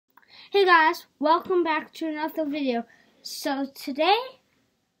Hey guys, welcome back to another video. So today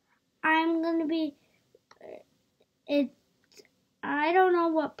I'm gonna be I don't know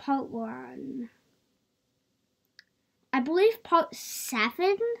what part we're on. I believe part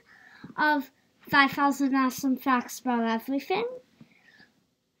 7 of 5,000 Awesome Facts About Everything.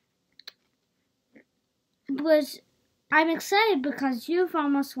 I'm excited because you've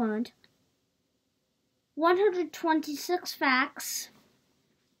almost learned 126 facts.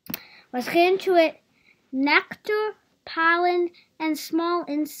 Let's get into it. Nectar, pollen, and small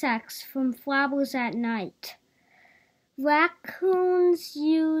insects from flowers at night. Raccoons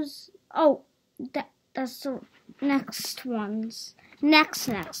use... Oh, that's the next ones. Next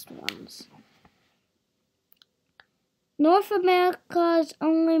ones. North America's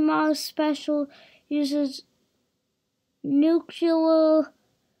only Mars special uses nuclear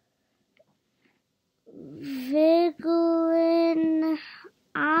vigilin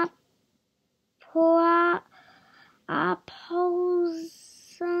Opossum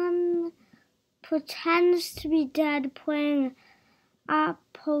pretends to be dead, playing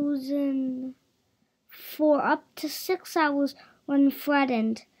opossum for up to 6 hours when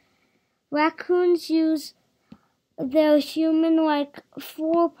threatened. Raccoons use their human-like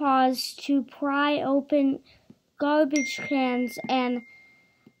forepaws to pry open garbage cans and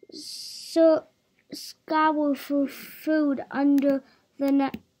scour for food under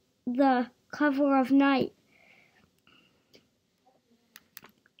the cover of night.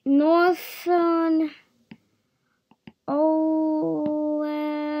 Northern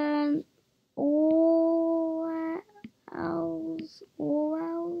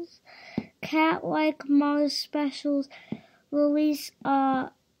orioles, cat-like Mars specials, release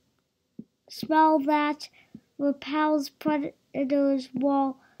a smell that repels predators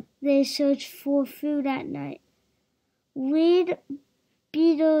while they search for food at night. Reed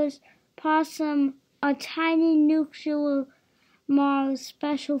beaters possum, a tiny nuclear Mars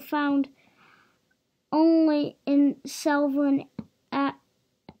special found only in southern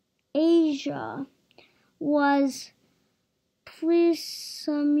Asia, was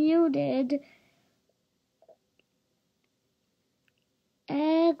presumed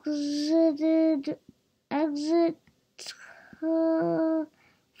exit for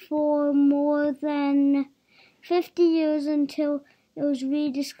more than 50 years until it was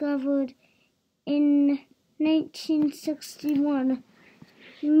rediscovered in 1961.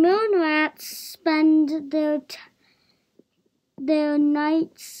 Moon rats spend their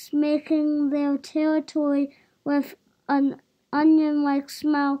nights making their territory with an onion-like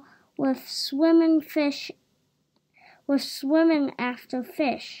smell, with swimming after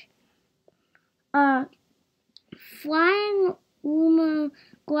fish. A flying lemur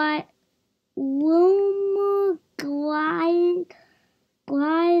glides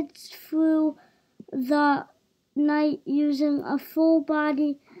through the night using a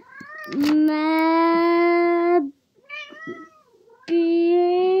full-body membrane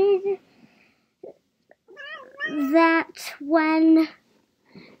that, when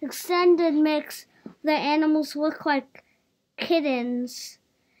extended, makes the animals look like kittens.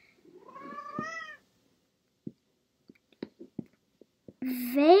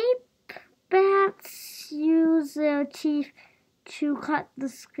 Vape bats use their teeth to cut the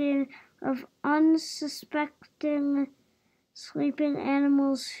skin of unsuspecting sleeping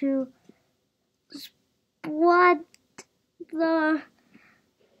animals whose blood the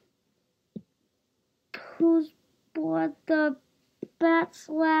bats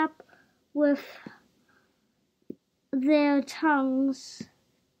lap with their tongues.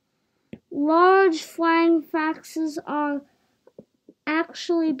 Large flying foxes are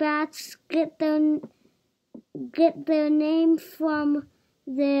actually bats, get their name from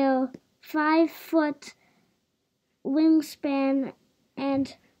their 5-foot wingspan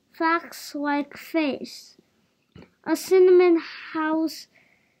and fox-like face. A cinnamon house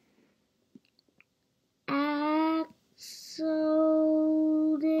axolotl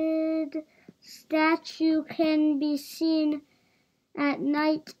statue can be seen at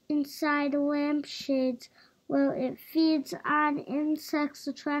night inside lampshades, where it feeds on insects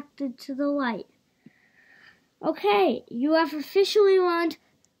attracted to the light. Okay, you have officially learned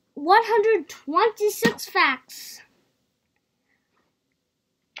 126 facts.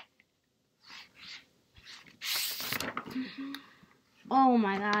 Oh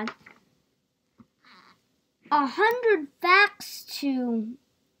my god. 100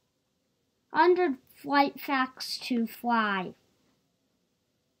 flight facts to fly.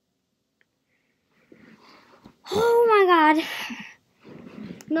 Oh my god.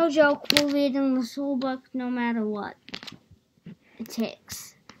 No joke, we're reading this whole book no matter what it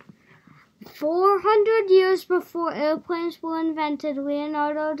takes. 400 years before airplanes were invented,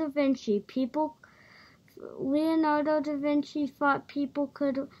 Leonardo da Vinci thought people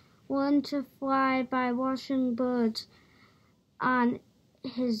could learn to fly by watching birds. On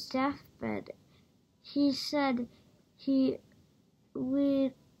his deathbed, he said he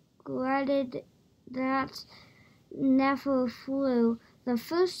regretted that never flew. The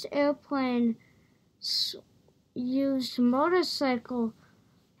first airplane used motorcycle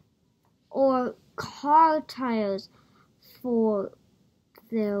or car tires for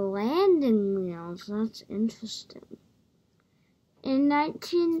their landing wheels. That's interesting. In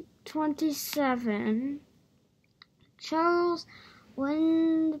 1927, Charles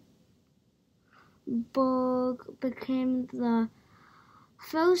Lindbergh became the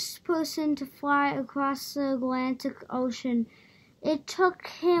first person to fly across the Atlantic Ocean. It took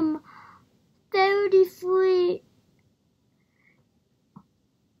him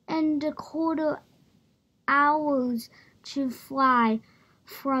 33.25 hours to fly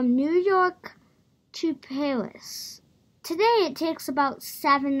from New York to Paris. Today it takes about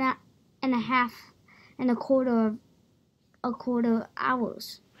 7.5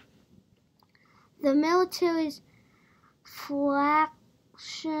 hours. The military's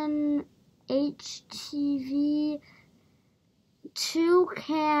Faction HTV-2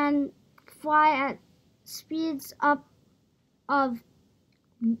 can fly at speeds up of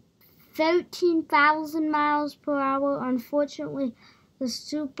 13,000 miles per hour. Unfortunately, the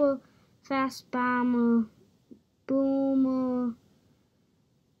super fast bomber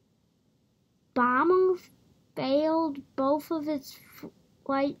failed both of its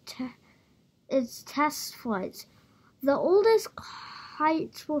test flights. The oldest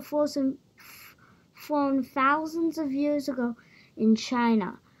kites were flown thousands of years ago in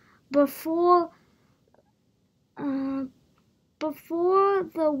China. Before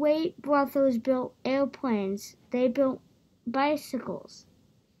the Wright brothers built airplanes, they built bicycles.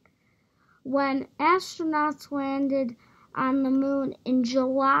 When astronauts landed on the moon in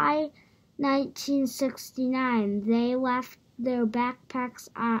July 1969, they left their backpacks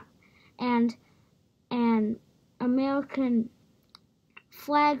and an American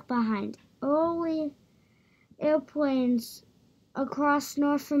flag behind. Early airplanes across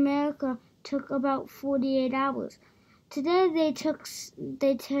North America took about 48 hours. Today they take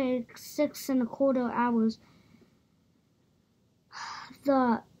 6.25 hours.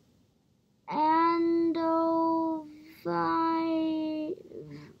 The Andovi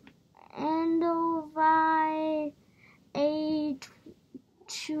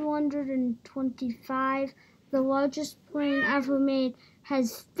A225, the largest plane ever made,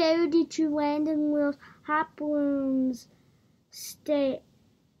 has 32 landing wheels. Hot balloons stay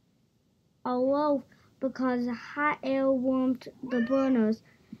aloft because hot air warmed the burners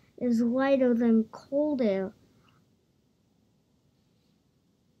is lighter than cold air.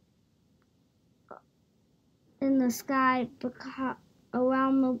 In the sky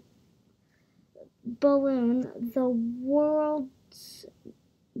around the balloon. The world's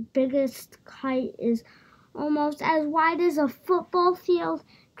biggest kite is almost as wide as a football field.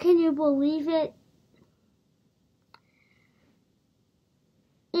 Can you believe it?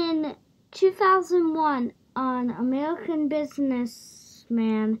 In 2001, an American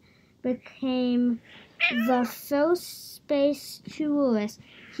businessman became the first space tourist.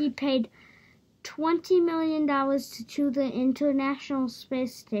 He paid $20 million to tour the International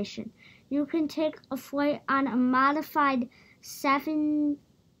Space Station. You can take a flight on a modified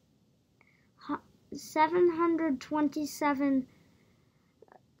 727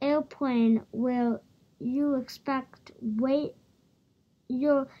 airplane where you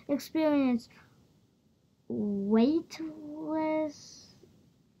experience weightness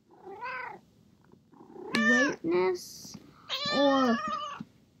or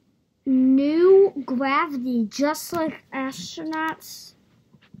new gravity, just like astronauts.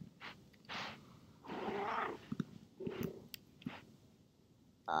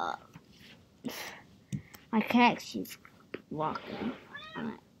 My cat keeps walking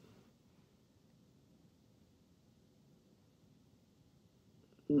on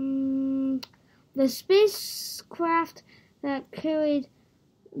it. The spacecraft that carried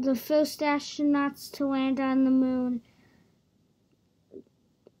the first astronauts to land on the moon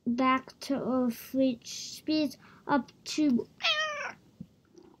back to Earth reached speeds up to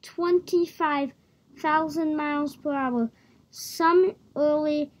 25,000 miles per hour. Some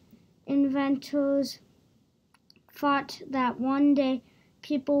early inventors thought that one day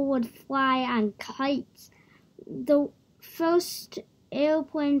people would fly on kites. The first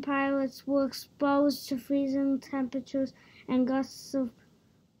airplane pilots were exposed to freezing temperatures and gusts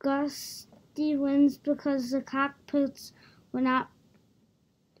safety wins because the cockpits were not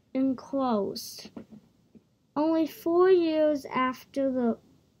enclosed. Only 4 years after the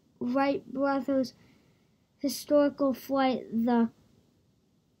Wright brothers' historical flight, the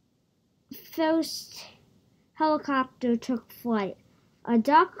first helicopter took flight. A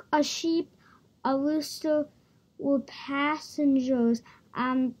duck, a sheep, a rooster were passengers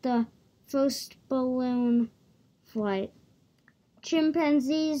on the first balloon flight.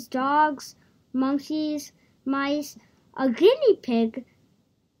 Chimpanzees, dogs, monkeys, mice, a guinea pig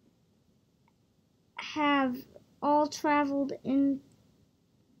have all traveled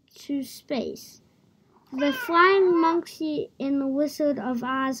into space. The flying monkey in The Wizard of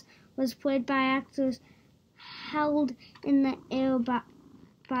Oz was played by actors held in the air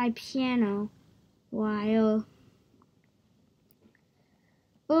by piano wire.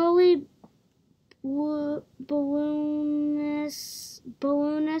 Early balloonists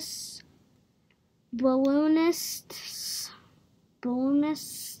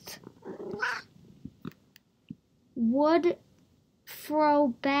would throw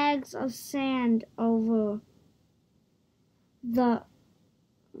bags of sand over the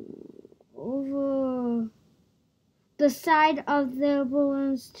side of their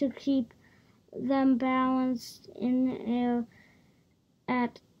balloons to keep them balanced in the air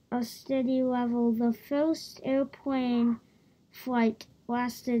at a steady level. The first airplane flight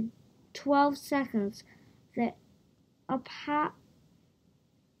lasted 12 seconds. The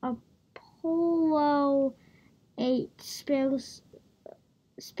Apollo 8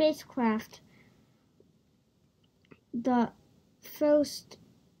 spacecraft, the first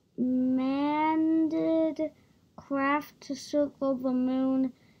manned craft to circle the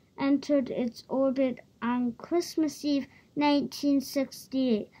moon, entered its orbit on Christmas Eve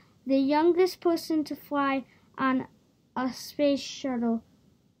 1968. The youngest person to fly on a space shuttle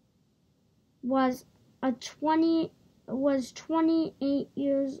was 28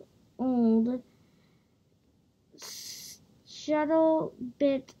 years old. Shuttle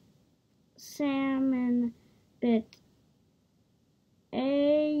bit salmon bit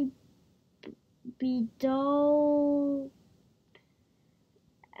a Beedle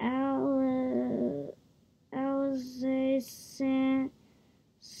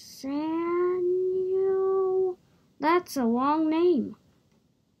Samuel. That's a long name.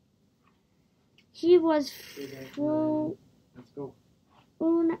 He was flown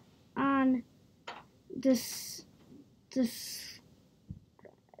on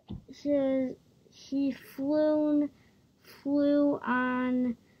he flew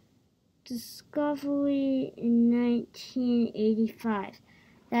on Discovery in 1985.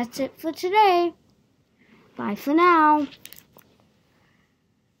 That's it for today. Bye for now.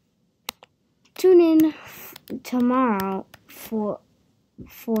 Tune in tomorrow for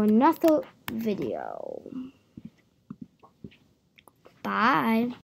another video. Bye.